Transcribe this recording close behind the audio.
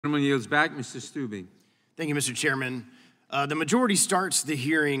Gentleman yields back. Mr. Steube. Thank you, Mr. Chairman. The majority starts the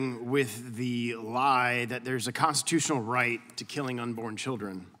hearing with the lie that there's a constitutional right to killing unborn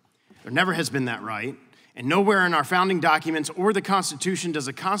children. There never has been that right, and nowhere in our founding documents or the Constitution does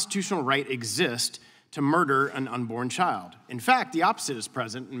a constitutional right exist to murder an unborn child. In fact, the opposite is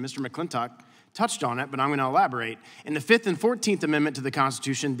present, and Mr. McClintock touched on it, but I'm going to elaborate. In the 5th and 14th Amendment to the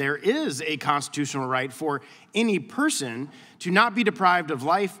Constitution, there is a constitutional right for any person to not be deprived of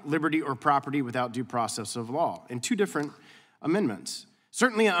life, liberty, or property without due process of law, in 2 different amendments.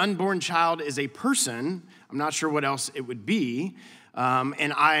 Certainly an unborn child is a person. I'm not sure what else it would be,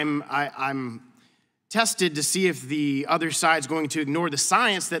 and I'm tested to see if the other side's going to ignore the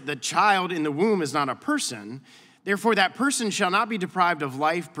science that the child in the womb is not a person. Therefore, that person shall not be deprived of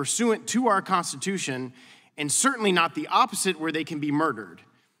life pursuant to our Constitution, and certainly not the opposite where they can be murdered.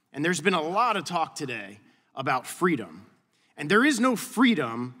 And there's been a lot of talk today about freedom. And there is no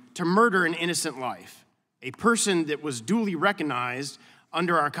freedom to murder an innocent life, a person that was duly recognized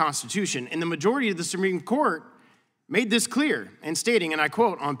under our Constitution. And the majority of the Supreme Court made this clear in stating, and I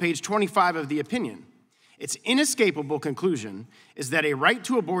quote on page 25 of the opinion, "Its inescapable conclusion is that a right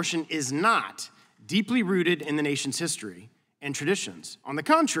to abortion is not deeply rooted in the nation's history and traditions. On the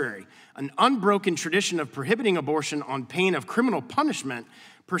contrary, an unbroken tradition of prohibiting abortion on pain of criminal punishment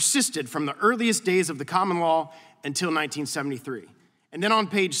persisted from the earliest days of the common law until 1973. And then on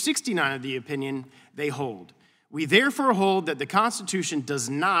page 69 of the opinion, they hold, "We therefore hold that the Constitution does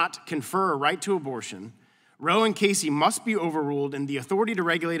not confer a right to abortion. Roe and Casey must be overruled, and the authority to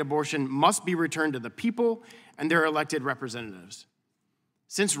regulate abortion must be returned to the people and their elected representatives."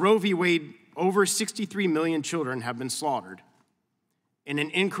 Since Roe v. Wade, over 63 million children have been slaughtered in an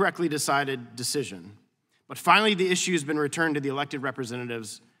incorrectly decided decision. But finally, the issue has been returned to the elected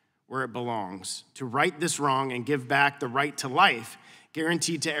representatives where it belongs, to right this wrong and give back the right to life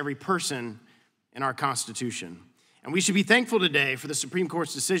guaranteed to every person in our Constitution. And we should be thankful today for the Supreme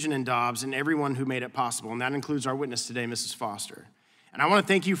Court's decision in Dobbs and everyone who made it possible, and that includes our witness today, Mrs. Foster. And I want to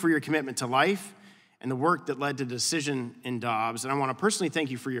thank you for your commitment to life and the work that led to the decision in Dobbs, and I want to personally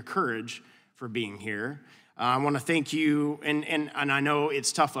thank you for your courage for being here. I want to thank you, and I know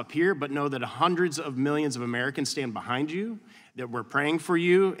it's tough up here, but know that hundreds of millions of Americans stand behind you, that we're praying for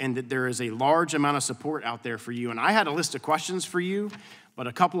you, and that there is a large amount of support out there for you. And I had a list of questions for you, but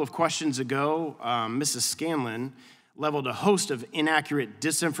a couple of questions ago, Mrs. Scanlon leveled a host of inaccurate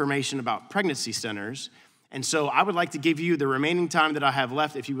disinformation about pregnancy centers. And so I would like to give you the remaining time that I have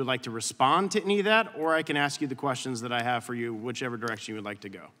left if you would like to respond to any of that, or I can ask you the questions that I have for you, whichever direction you would like to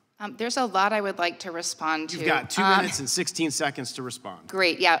go. There's a lot I would like to respond to. You've got 2 minutes and 16 seconds to respond.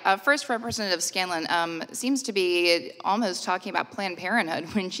 Great, yeah. First, Representative Scanlon seems to be almost talking about Planned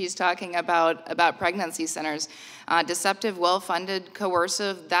Parenthood when she's talking about pregnancy centers. Deceptive, well-funded,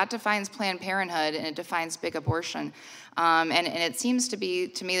 coercive, that defines Planned Parenthood, and it defines big abortion. And it seems to be,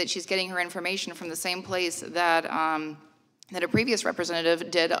 to me, that she's getting her information from the same place that a previous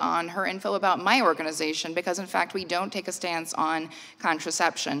representative did on her info about my organization, because in fact we don't take a stance on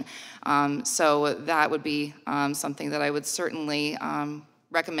contraception. So that would be something that I would certainly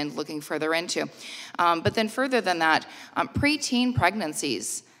recommend looking further into. But then further than that, preteen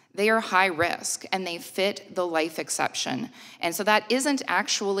pregnancies, they are high risk and they fit the life exception. And so that isn't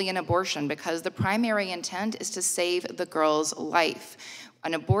actually an abortion, because the primary intent is to save the girl's life.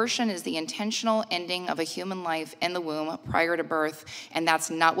 An abortion is the intentional ending of a human life in the womb prior to birth, and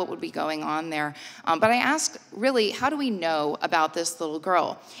that's not what would be going on there. But I ask, really, how do we know about this little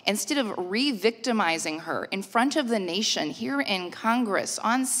girl? Instead of re-victimizing her in front of the nation, here in Congress,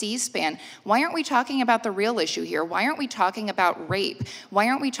 on C-SPAN, why aren't we talking about the real issue here? Why aren't we talking about rape? Why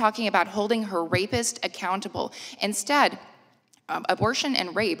aren't we talking about holding her rapist accountable? Instead, abortion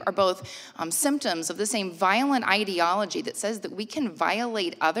and rape are both symptoms of the same violent ideology that says that we can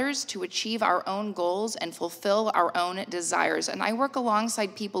violate others to achieve our own goals and fulfill our own desires. And I work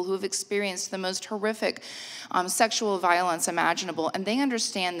alongside people who have experienced the most horrific sexual violence imaginable, and they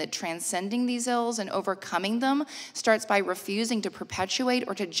understand that transcending these ills and overcoming them starts by refusing to perpetuate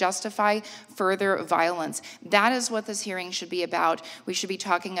or to justify further violence. That is what this hearing should be about. We should be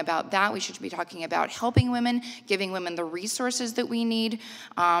talking about that. We should be talking about helping women, giving women the resources that we need.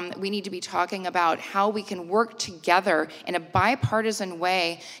 We need to be talking about how we can work together in a bipartisan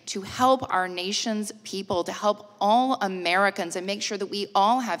way to help our nation's people, to help all Americans, and make sure that we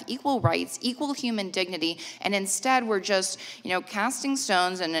all have equal rights, equal human dignity, and instead we're just, casting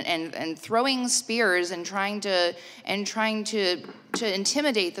stones and throwing spears and trying to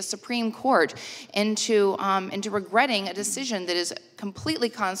intimidate the Supreme Court into regretting a decision that is completely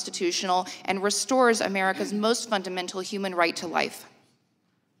constitutional and restores America's most fundamental human right to life.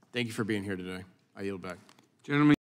 Thank you for being here today. I yield back. Gentlemen.